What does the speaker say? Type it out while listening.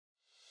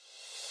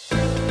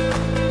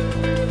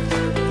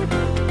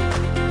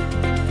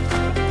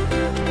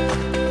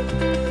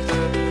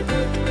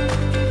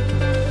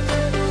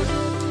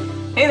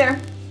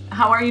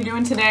How are you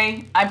doing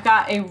today? I've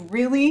got a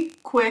really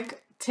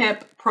quick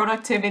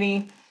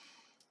productivity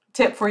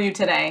tip for you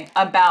today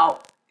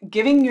about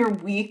giving your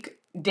week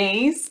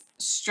days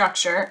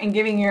structure and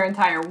giving your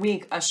entire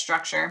week a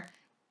structure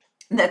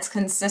that's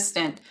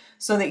consistent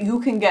so that you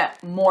can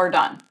get more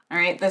done. All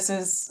right. This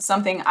is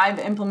something I've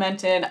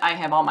implemented. I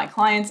have all my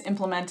clients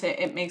implement it.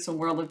 It makes a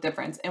world of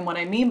difference. And what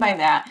I mean by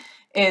that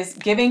is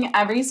giving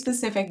every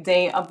specific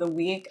day of the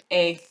week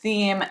a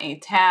theme, a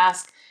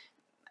task,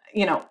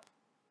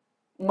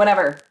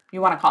 whatever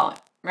you want to call it,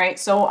 right?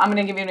 So I'm going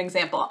to give you an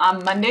example.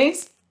 On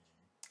Mondays,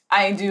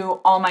 I do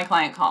all my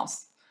client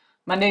calls.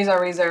 Mondays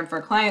are reserved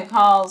for client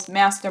calls,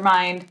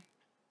 mastermind,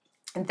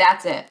 and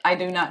that's it. I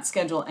do not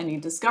schedule any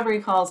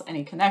discovery calls,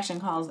 any connection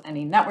calls,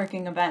 any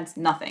networking events,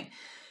 nothing.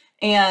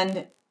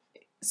 And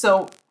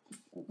so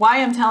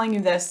why I'm telling you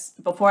this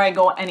before I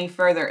go any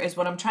further is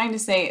what I'm trying to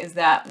say is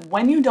that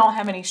when you don't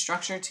have any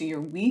structure to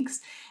your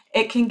weeks,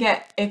 it can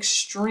get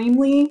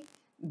extremely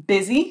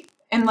busy.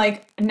 And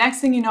like next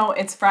thing you know,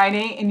 it's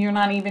Friday and you're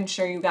not even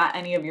sure you got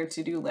any of your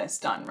to-do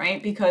list done,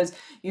 right? Because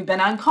you've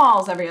been on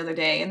calls every other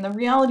day. And the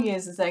reality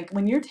is like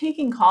when you're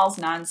taking calls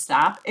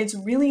nonstop, it's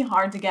really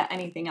hard to get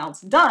anything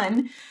else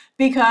done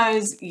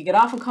because you get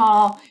off a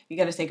call, you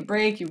got to take a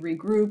break, you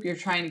regroup, you're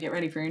trying to get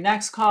ready for your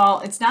next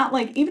call. It's not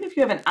like even if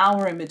you have an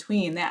hour in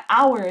between, that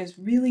hour is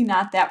really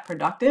not that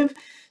productive.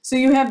 So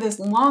you have this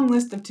long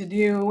list of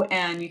to-do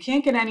and you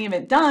can't get any of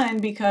it done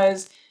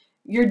because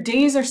your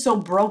days are so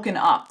broken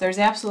up. There's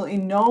absolutely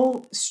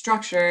no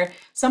structure.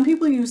 Some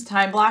people use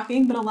time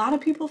blocking, but a lot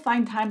of people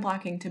find time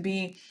blocking to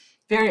be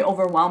very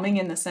overwhelming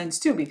in the sense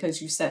too,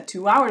 because you set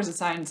 2 hours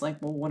aside and it's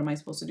like, well, what am I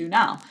supposed to do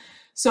now?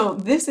 So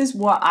this is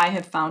what I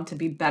have found to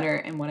be better.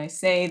 And when I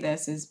say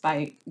this is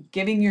by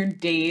giving your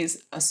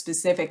days a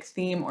specific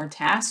theme or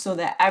task so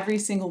that every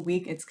single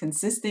week it's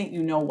consistent.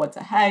 You know what's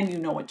ahead, you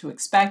know what to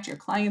expect, your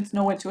clients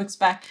know what to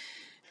expect,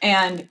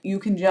 and you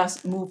can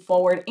just move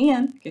forward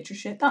and get your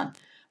shit done.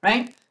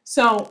 Right?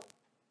 So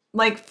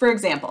like, for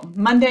example,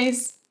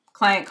 Mondays,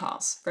 client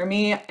calls. For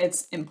me,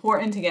 it's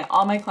important to get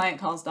all my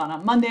client calls done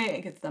on Monday.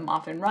 It gets them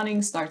off and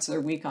running, starts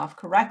their week off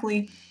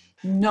correctly.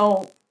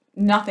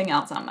 Nothing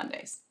else on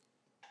Mondays.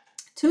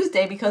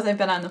 Tuesday, because I've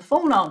been on the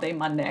phone all day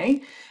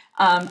Monday,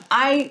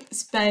 I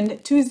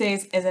spend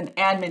Tuesdays as an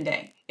admin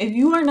day. If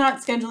you are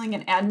not scheduling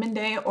an admin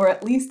day or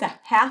at least a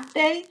half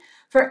day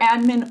for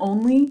admin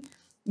only,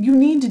 you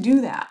need to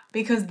do that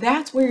because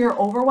that's where your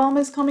overwhelm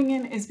is coming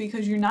in, is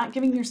because you're not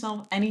giving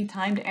yourself any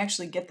time to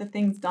actually get the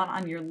things done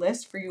on your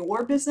list for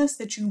your business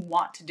that you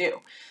want to do.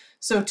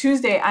 So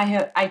Tuesday,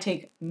 I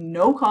take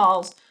no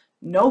calls,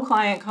 no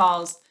client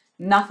calls,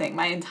 nothing.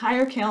 My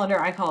entire calendar,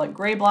 I call it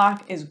gray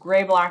block, is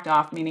gray blocked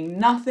off, meaning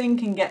nothing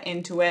can get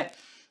into it.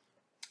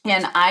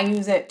 And I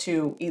use it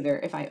to either,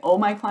 if I owe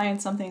my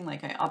clients something,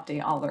 like I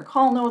update all their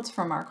call notes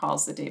from our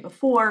calls the day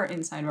before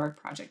inside of our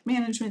project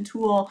management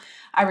tool.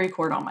 I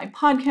record all my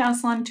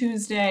podcasts on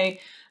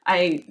Tuesday.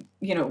 I,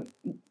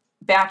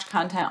 batch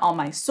content all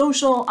my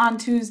social on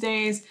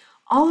Tuesdays.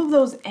 All of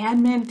those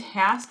admin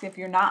tasks, if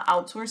you're not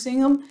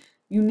outsourcing them,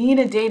 you need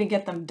a day to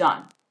get them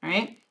done,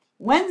 right?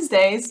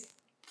 Wednesdays,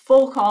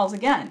 full calls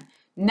again,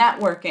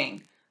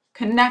 networking,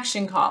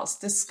 connection calls,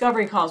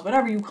 discovery calls,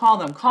 whatever you call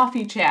them,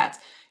 coffee chats.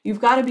 You've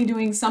got to be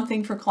doing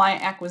something for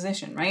client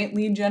acquisition, right?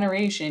 Lead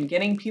generation,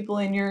 getting people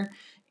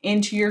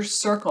into your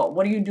circle.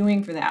 What are you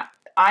doing for that?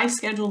 I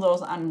schedule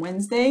those on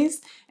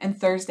Wednesdays and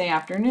Thursday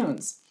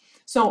afternoons.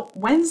 So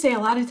Wednesday, a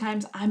lot of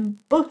times I'm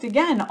booked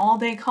again, all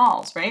day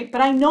calls, right?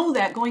 But I know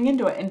that going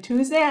into it. And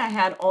Tuesday, I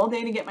had all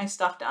day to get my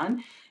stuff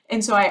done.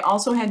 And so I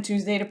also had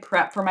Tuesday to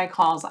prep for my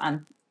calls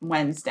on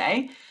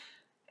Wednesday.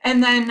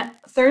 And then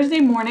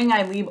Thursday morning,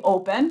 I leave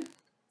open,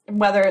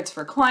 whether it's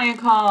for client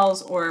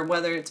calls or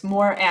whether it's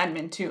more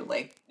admin too.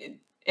 Like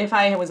if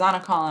I was on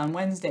a call on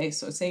Wednesday,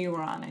 so say you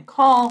were on a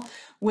call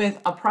with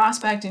a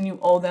prospect and you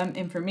owe them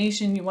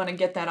information, you want to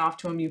get that off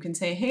to them, you can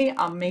say, hey,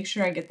 I'll make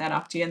sure I get that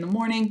off to you in the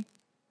morning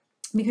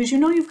because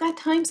you've got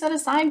time set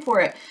aside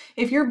for it.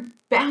 If you're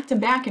back to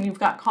back and you've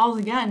got calls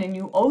again and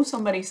you owe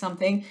somebody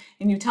something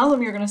and you tell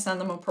them you're going to send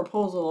them a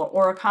proposal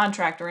or a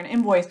contract or an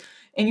invoice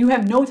and you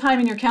have no time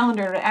in your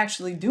calendar to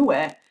actually do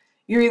it,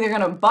 you're either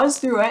going to buzz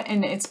through it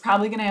and it's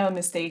probably going to have a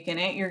mistake in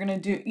it. You're going to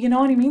do, you know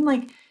what I mean?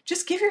 Like,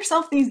 just give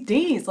yourself these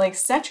days, like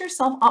set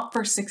yourself up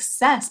for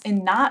success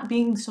and not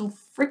being so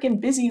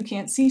freaking busy you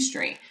can't see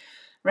straight,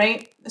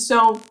 right?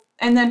 So,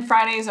 and then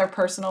Fridays are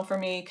personal for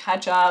me,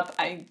 catch up,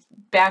 I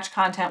batch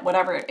content,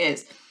 whatever it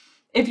is.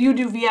 If you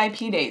do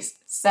VIP days,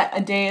 set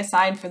a day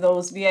aside for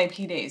those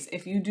VIP days.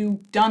 If you do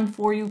done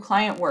for you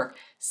client work,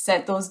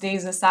 set those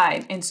days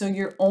aside. And so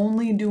you're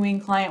only doing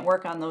client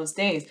work on those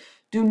days.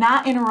 Do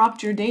not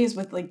interrupt your days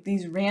with like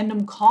these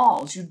random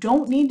calls. You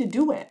don't need to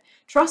do it.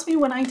 Trust me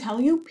when I tell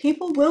you,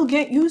 people will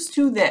get used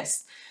to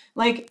this.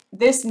 Like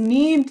this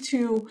need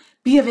to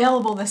be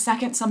available the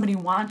second somebody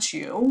wants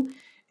you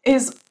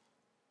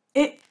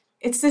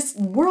it's this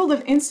world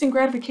of instant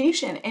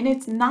gratification, and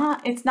it's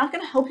not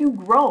going to help you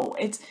grow.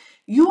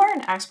 You are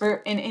an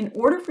expert, and in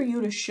order for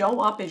you to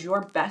show up as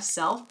your best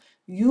self,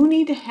 you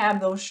need to have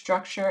those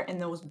structure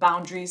and those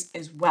boundaries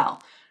as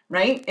well,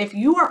 right? If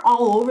you are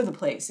all over the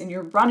place and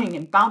you're running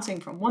and bouncing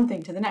from one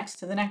thing to the next,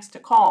 to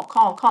call,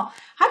 how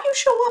do you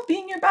show up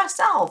being your best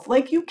self?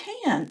 Like, you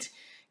can't.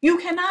 You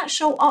cannot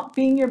show up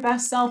being your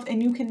best self,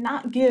 and you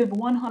cannot give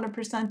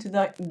 100% to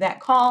that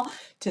call,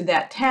 to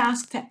that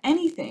task, to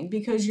anything,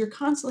 because you're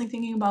constantly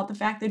thinking about the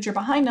fact that you're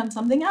behind on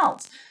something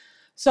else.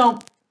 So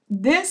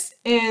this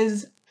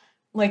is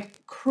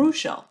like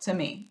crucial to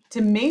me,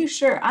 to make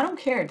sure, I don't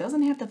care, it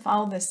doesn't have to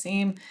follow the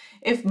same.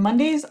 If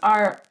Mondays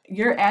are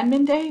your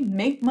admin day,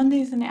 make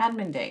Mondays an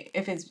admin day.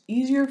 If it's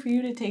easier for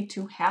you to take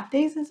 2 half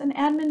days as an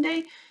admin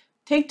day,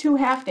 take 2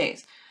 half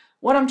days.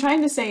 What I'm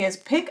trying to say is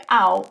pick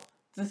out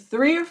the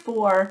 3 or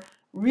 4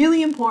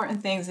 really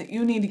important things that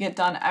you need to get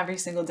done every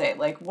single day.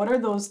 Like, what are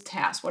those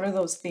tasks? What are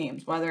those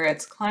themes? Whether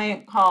it's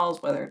client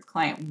calls, whether it's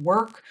client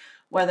work,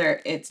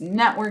 whether it's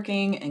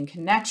networking and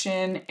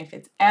connection, if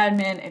it's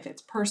admin, if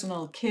it's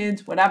personal,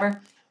 kids,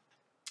 whatever,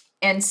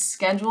 and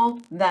schedule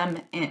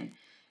them in.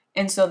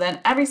 And so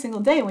then every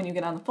single day when you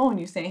get on the phone,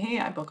 you say, hey,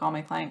 I book all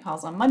my client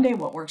calls on Monday.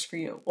 What works for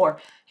you?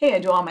 Or, hey, I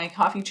do all my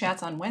coffee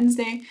chats on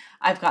Wednesday.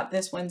 I've got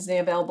this Wednesday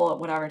available at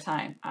whatever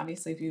time.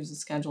 Obviously, if you use a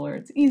scheduler,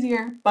 it's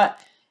easier, but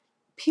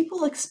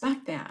people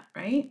expect that,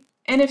 right?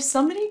 And if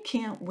somebody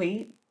can't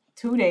wait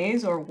 2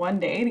 days or 1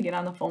 day to get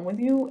on the phone with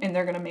you and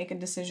they're going to make a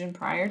decision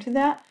prior to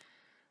that,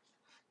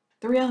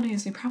 the reality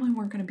is they probably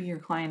weren't going to be your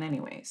client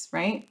anyways,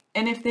 right?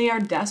 And if they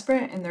are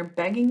desperate and they're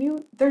begging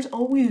you, there's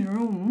always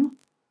room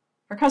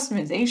for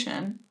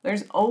customization.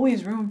 There's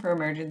always room for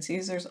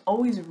emergencies. There's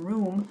always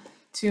room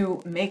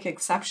to make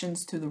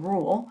exceptions to the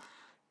rule.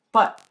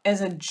 But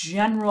as a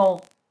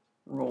general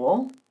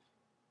rule,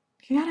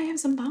 you gotta have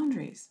some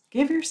boundaries.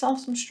 Give yourself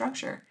some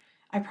structure.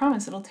 I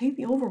promise it'll take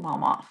the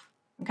overwhelm off,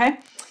 okay?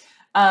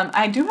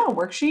 I do have a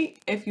worksheet.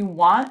 If you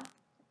want,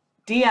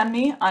 DM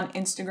me on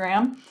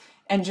Instagram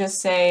and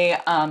just say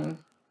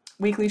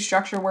weekly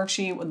structure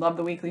worksheet. Would love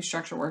the weekly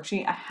structure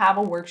worksheet. I have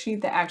a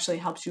worksheet that actually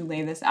helps you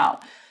lay this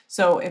out.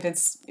 So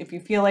if you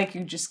feel like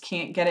you just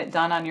can't get it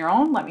done on your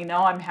own, let me know.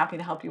 I'm happy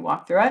to help you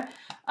walk through it.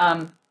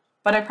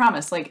 But I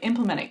promise, like,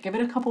 implement it. Give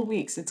it a couple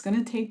weeks. It's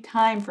going to take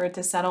time for it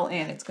to settle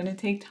in. It's going to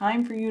take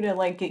time for you to,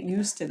 like, get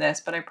used to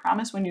this. But I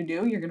promise when you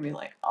do, you're going to be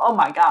like, oh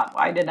my God,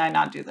 why did I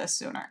not do this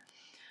sooner?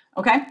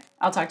 Okay?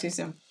 I'll talk to you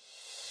soon.